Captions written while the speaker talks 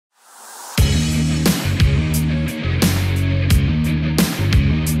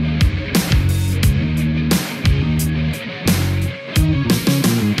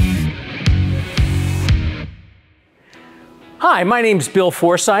Hi, my name's Bill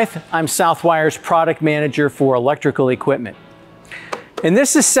Forsyth. I'm Southwire's product manager for electrical equipment. And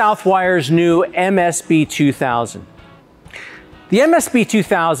this is Southwire's new MSB2000. The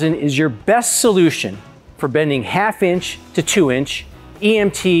MSB2000 is your best solution for bending 1/2 inch to 2 inch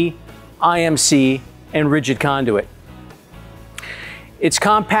EMT, IMC, and rigid conduit. It's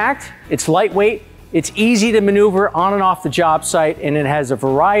compact, it's lightweight, it's easy to maneuver on and off the job site, and it has a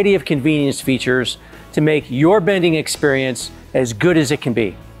variety of convenience features to make your bending experience as good as it can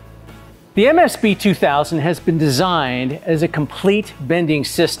be. The MSB2000 has been designed as a complete bending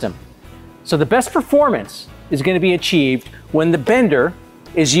system. So the best performance is going to be achieved when the bender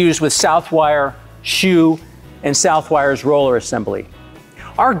is used with Southwire shoe and Southwire's roller assembly.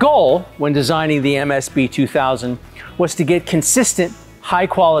 Our goal when designing the MSB2000 was to get consistent, high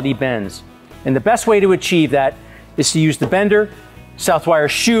quality bends. And the best way to achieve that is to use the bender, Southwire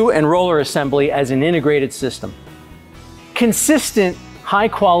shoe and roller assembly as an integrated system. Consistent,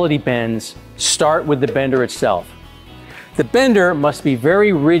 high-quality bends start with the bender itself. The bender must be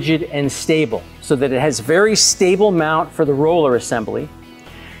very rigid and stable so that it has very stable mount for the roller assembly,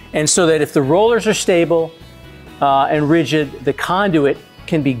 and so that if the rollers are stable and rigid, the conduit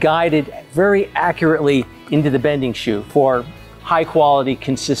can be guided very accurately into the bending shoe for high-quality,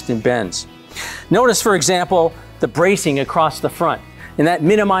 consistent bends. Notice, for example, the bracing across the front. And that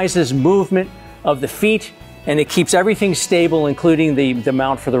minimizes movement of the feet, and it keeps everything stable, including the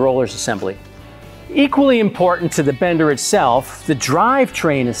mount for the rollers assembly. Equally important to the bender itself, the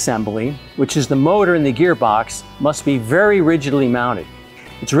drivetrain assembly, which is the motor and the gearbox, must be very rigidly mounted.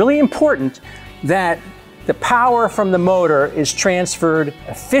 It's really important that the power from the motor is transferred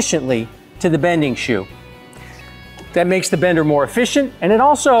efficiently to the bending shoe. That makes the bender more efficient, and it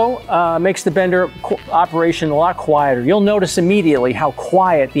also makes the bender operation a lot quieter. You'll notice immediately how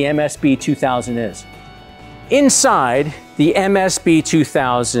quiet the MSB2000 is. Inside, the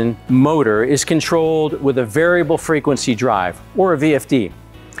MSB2000 motor is controlled with a variable frequency drive, or a VFD.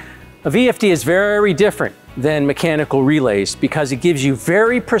 A VFD is very different than mechanical relays because it gives you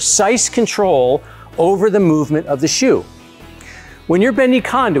very precise control over the movement of the shoe. When you're bending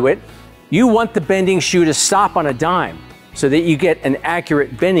conduit, you want the bending shoe to stop on a dime so that you get an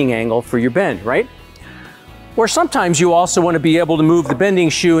accurate bending angle for your bend, right? Or sometimes you also want to be able to move the bending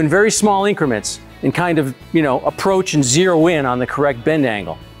shoe in very small increments and kind of, approach and zero in on the correct bend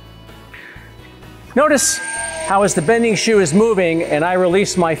angle. Notice how as the bending shoe is moving and I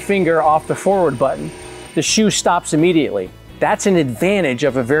release my finger off the forward button, the shoe stops immediately. That's an advantage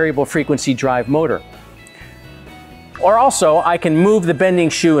of a variable frequency drive motor. Or also, I can move the bending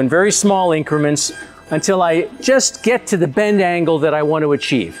shoe in very small increments until I just get to the bend angle that I want to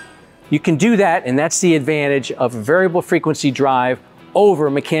achieve. You can do that, and that's the advantage of a variable frequency drive over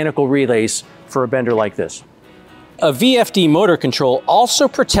mechanical relays for a bender like this. A VFD motor control also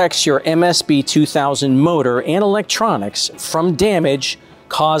protects your MSB2000 motor and electronics from damage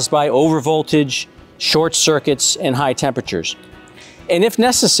caused by overvoltage, short circuits, and high temperatures. And if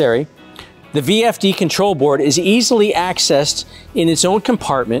necessary, the VFD control board is easily accessed in its own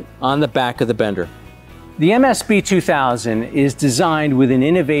compartment on the back of the bender. The MSB2000 is designed with an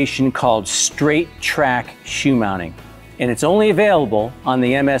innovation called straight track shoe mounting, and it's only available on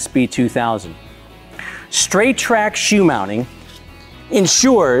the MSB2000. Straight track shoe mounting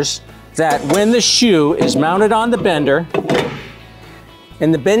ensures that when the shoe is mounted on the bender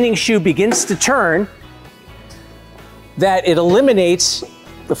and the bending shoe begins to turn, that it eliminates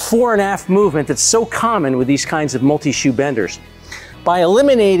the fore and aft movement that's so common with these kinds of multi-shoe benders. By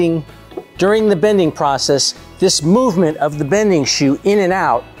eliminating during the bending process this movement of the bending shoe in and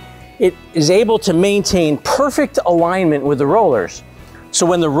out, it is able to maintain perfect alignment with the rollers. So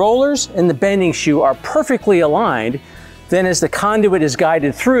when the rollers and the bending shoe are perfectly aligned, then as the conduit is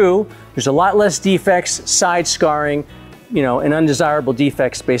guided through, there's a lot less defects, side scarring, and undesirable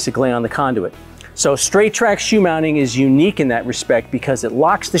defects basically on the conduit. So straight track shoe mounting is unique in that respect because it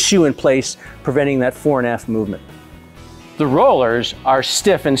locks the shoe in place, preventing that fore and aft movement. The rollers are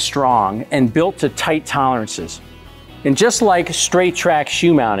stiff and strong and built to tight tolerances. And just like straight track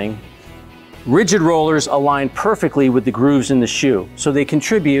shoe mounting, rigid rollers align perfectly with the grooves in the shoe, so they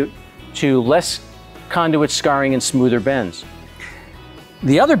contribute to less conduit scarring and smoother bends.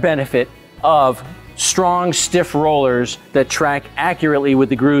 The other benefit of strong, stiff rollers that track accurately with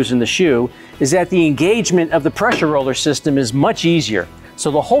the grooves in the shoe is that the engagement of the pressure roller system is much easier.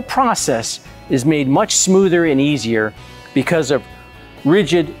 So the whole process is made much smoother and easier because of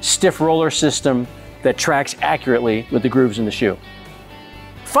rigid, stiff roller system that tracks accurately with the grooves in the shoe.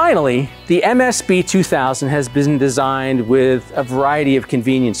 Finally, the MSB2000 has been designed with a variety of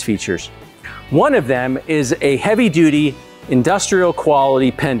convenience features. One of them is a heavy-duty industrial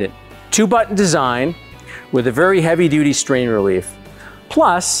quality pendant. 2-button design with a very heavy duty strain relief.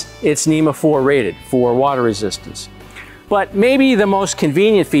 Plus, it's NEMA 4 rated for water resistance. But maybe the most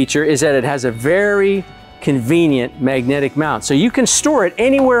convenient feature is that it has a very convenient magnetic mount. So you can store it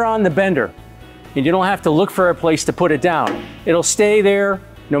anywhere on the bender and you don't have to look for a place to put it down. It'll stay there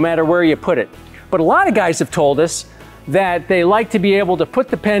no matter where you put it. But a lot of guys have told us that they like to be able to put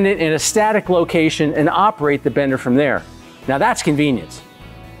the pendant in a static location and operate the bender from there. Now that's convenience.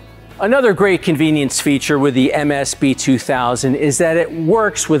 Another great convenience feature with the MSB2000 is that it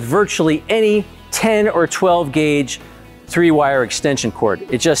works with virtually any 10 or 12 gauge 3-wire extension cord.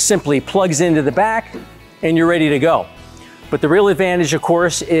 It just simply plugs into the back and you're ready to go. But the real advantage, of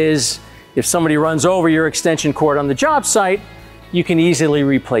course, is if somebody runs over your extension cord on the job site, you can easily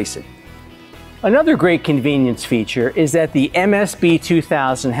replace it. Another great convenience feature is that the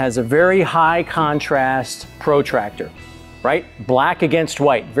MSB2000 has a very high contrast protractor, right? Black against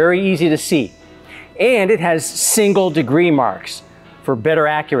white, very easy to see. And it has single degree marks for better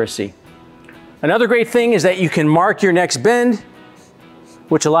accuracy. Another great thing is that you can mark your next bend,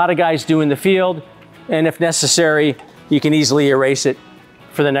 which a lot of guys do in the field, and if necessary, you can easily erase it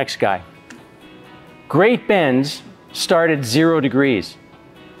for the next guy. Great bends start at 0 degrees.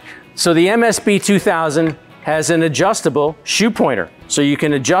 So the MSB2000 has an adjustable shoe pointer, so you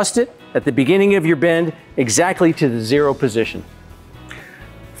can adjust it at the beginning of your bend exactly to the 0 position.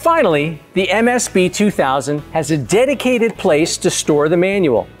 Finally, the MSB2000 has a dedicated place to store the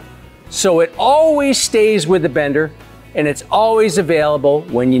manual, so it always stays with the bender and it's always available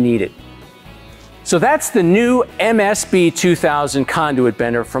when you need it. So that's the new MSB2000 conduit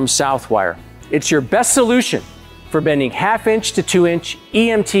bender from Southwire. It's your best solution for bending 1/2 inch to 2 inch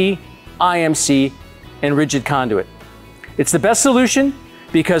EMT, IMC, and rigid conduit. It's the best solution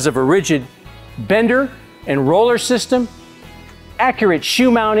because of a rigid bender and roller system, accurate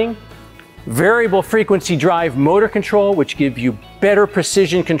shoe mounting, variable frequency drive motor control, which give you better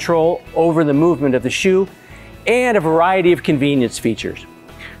precision control over the movement of the shoe, and a variety of convenience features.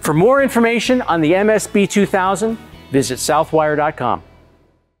 For more information on the MSB2000, visit southwire.com.